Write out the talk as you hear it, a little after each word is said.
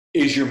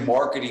is your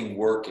marketing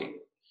working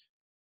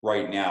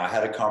right now? I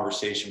had a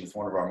conversation with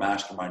one of our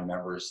mastermind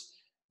members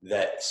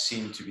that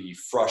seemed to be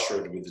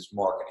frustrated with his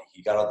marketing.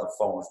 He got on the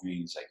phone with me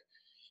and he's like,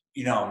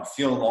 I'm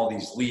feeling all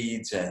these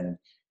leads and,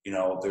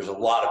 there's a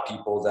lot of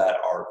people that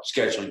are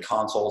scheduling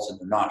consults and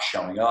they're not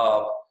showing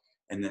up.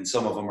 And then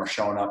some of them are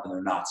showing up and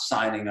they're not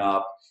signing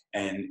up.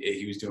 And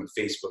he was doing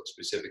Facebook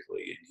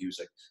specifically. And he was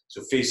like,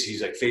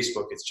 he's like,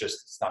 Facebook,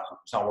 it's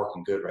not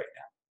working good right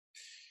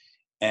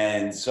now.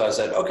 And so I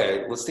said,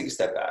 okay, let's take a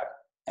step back.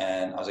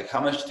 And I was like,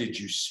 how much did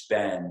you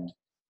spend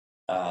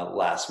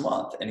last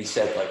month? And he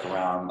said like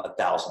around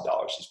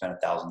 $1,000. He spent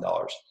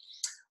 $1,000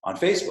 on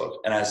Facebook.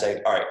 And I was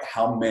like, all right,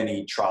 how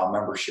many trial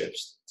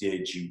memberships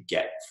did you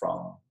get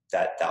from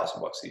that $1,000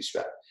 that you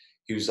spent?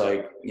 He was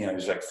like, he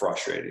was like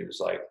frustrated. He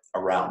was like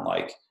around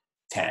like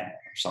 10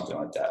 or something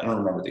like that. I don't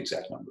remember the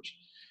exact numbers.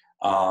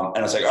 And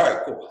I was like, all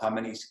right, cool. How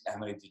many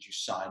did you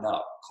sign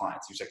up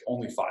clients? He was like,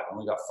 only 5. I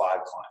only got 5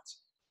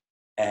 clients.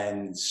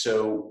 And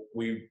so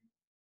we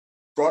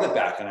brought it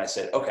back and I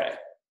said, okay,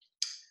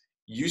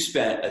 you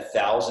spent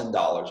 $1,000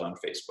 on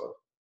Facebook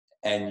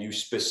and you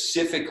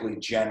specifically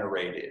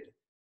generated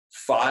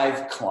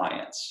 5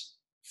 clients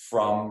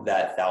from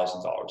that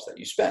 $1,000 that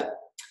you spent.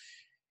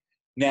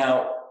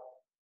 Now,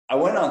 I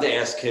went on to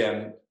ask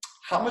him,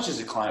 how much is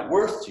a client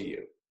worth to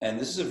you? And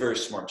this is a very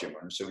smart gym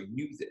owner, so he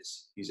knew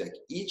this. He's like,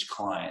 each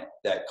client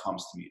that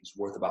comes to me is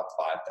worth about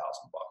 $5,000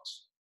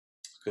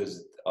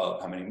 because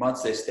of how many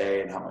months they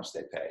stay and how much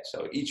they pay.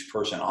 So each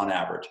person on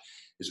average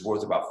is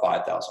worth about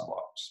 $5,000.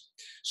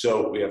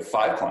 So we have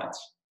 5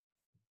 clients,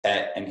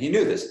 and he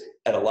knew this,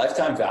 at a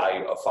lifetime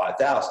value of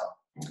 $5,000.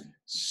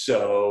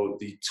 So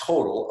the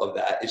total of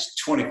that is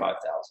 $25,000,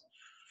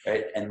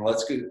 right? And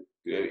let's go,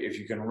 if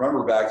you can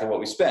remember back to what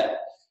we spent.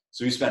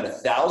 So we spent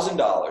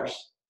 $1,000,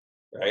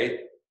 right?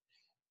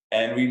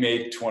 And we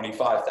made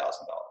 $25,000.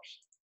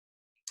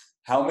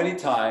 How many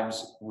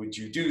times would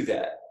you do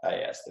that?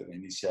 I asked him,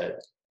 and he said,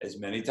 as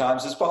many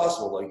times as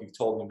possible, like you've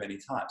told me many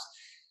times.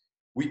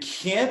 We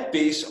can't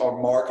base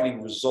our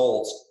marketing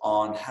results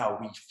on how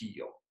we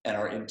feel and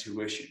our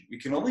intuition. We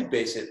can only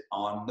base it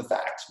on the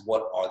facts.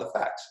 What are the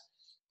facts?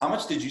 How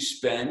much did you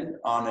spend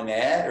on an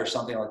ad or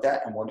something like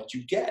that, and what did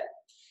you get?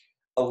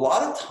 A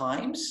lot of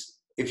times,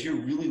 if you're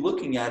really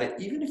looking at it,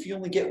 even if you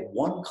only get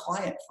 1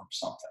 client from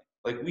something,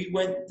 like we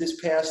went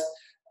this past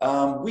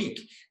week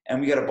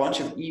and we got a bunch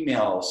of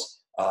emails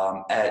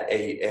at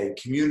a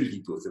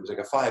community booth. It was like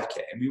a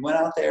 5K. And we went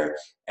out there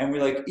and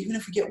we're like, even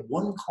if we get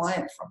 1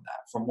 client from that,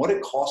 from what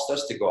it cost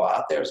us to go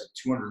out there, it's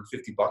like $250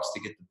 to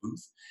get the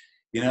booth,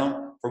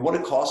 from what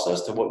it cost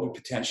us to what we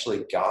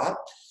potentially got,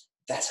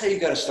 that's how you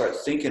got to start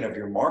thinking of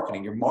your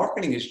marketing. Your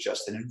marketing is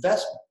just an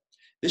investment.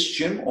 This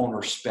gym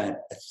owner spent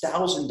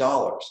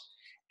 $1,000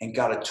 and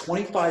got a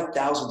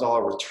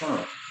 $25,000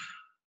 return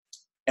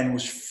and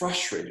was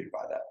frustrated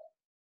by that.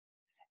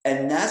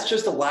 And that's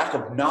just a lack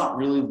of not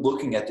really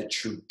looking at the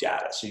true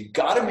data. So you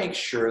got to make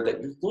sure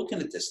that you're looking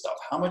at this stuff.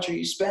 How much are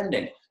you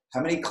spending?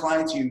 How many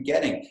clients are you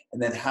getting?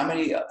 And then how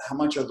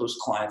much are those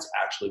clients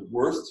actually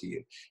worth to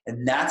you?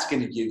 And that's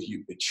going to give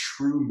you a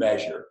true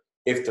measure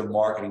if the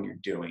marketing you're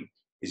doing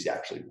is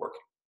actually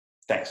working.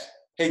 Thanks.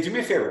 Hey, do me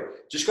a favor.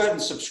 Just go ahead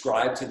and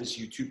subscribe to this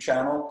YouTube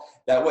channel.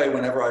 That way,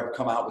 whenever I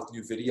come out with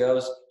new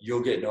videos,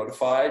 you'll get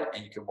notified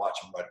and you can watch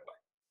them right away.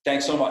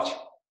 Thanks so much.